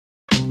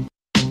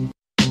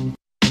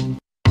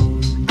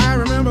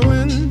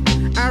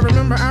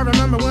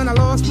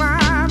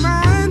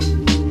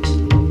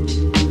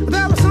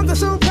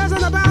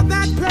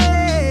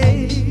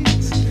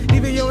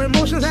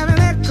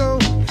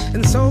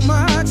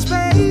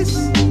space.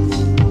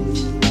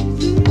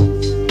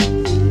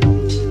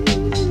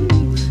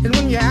 And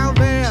when you're out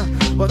there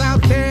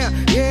without care,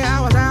 yeah,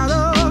 I was out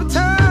of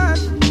touch.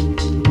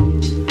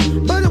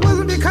 But it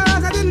wasn't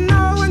because I didn't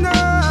know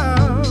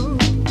enough.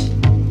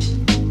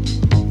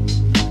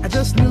 I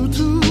just knew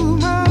too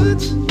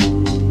much.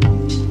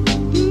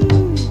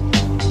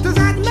 Does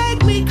that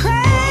make me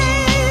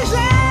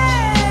crazy?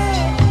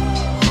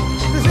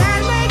 Does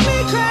that make me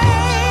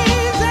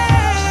crazy?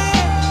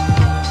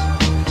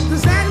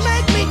 Does that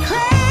make me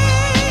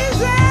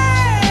crazy?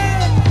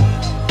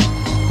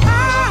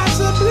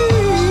 Possibly.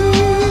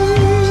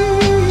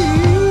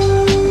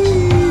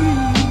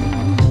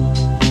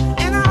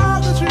 And I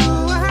hope that you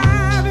are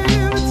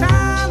having the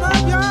time of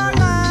your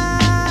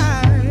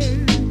life.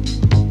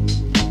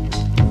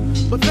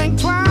 But think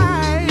twice.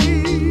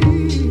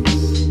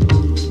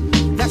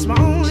 That's my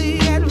only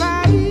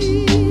advice.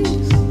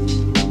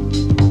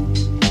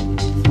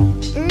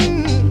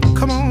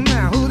 Come on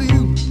now, who do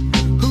you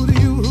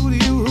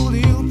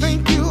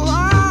think you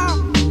are?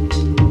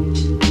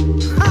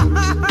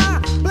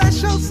 Bless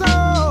your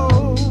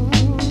soul.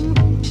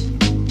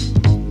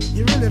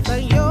 You really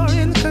think you're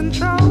in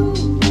control?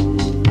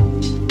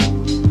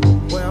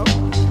 Well,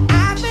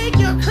 I think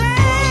you're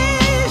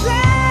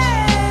crazy.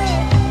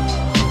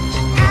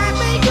 I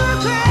think you're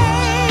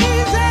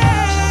crazy.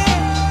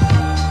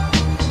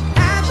 I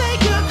think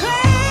you're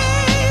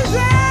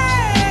crazy,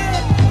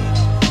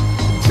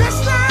 just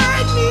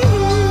like me.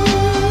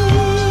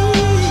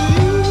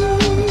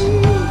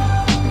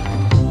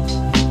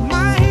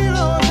 My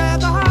heroes had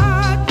the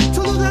heart to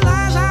lose their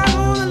lives out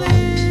on the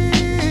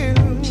limb.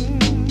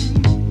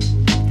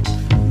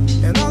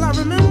 And all I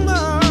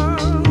remember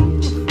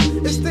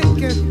is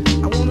thinking,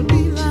 I want to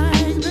be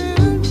like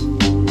them.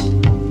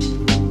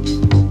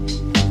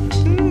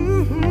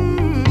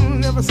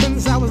 Ever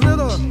since I was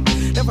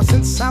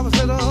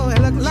little, it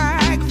looked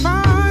like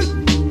fun.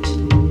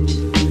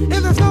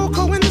 If there's no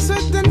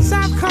coincidence,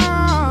 I've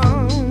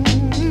come.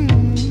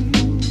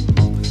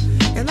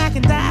 And I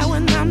can die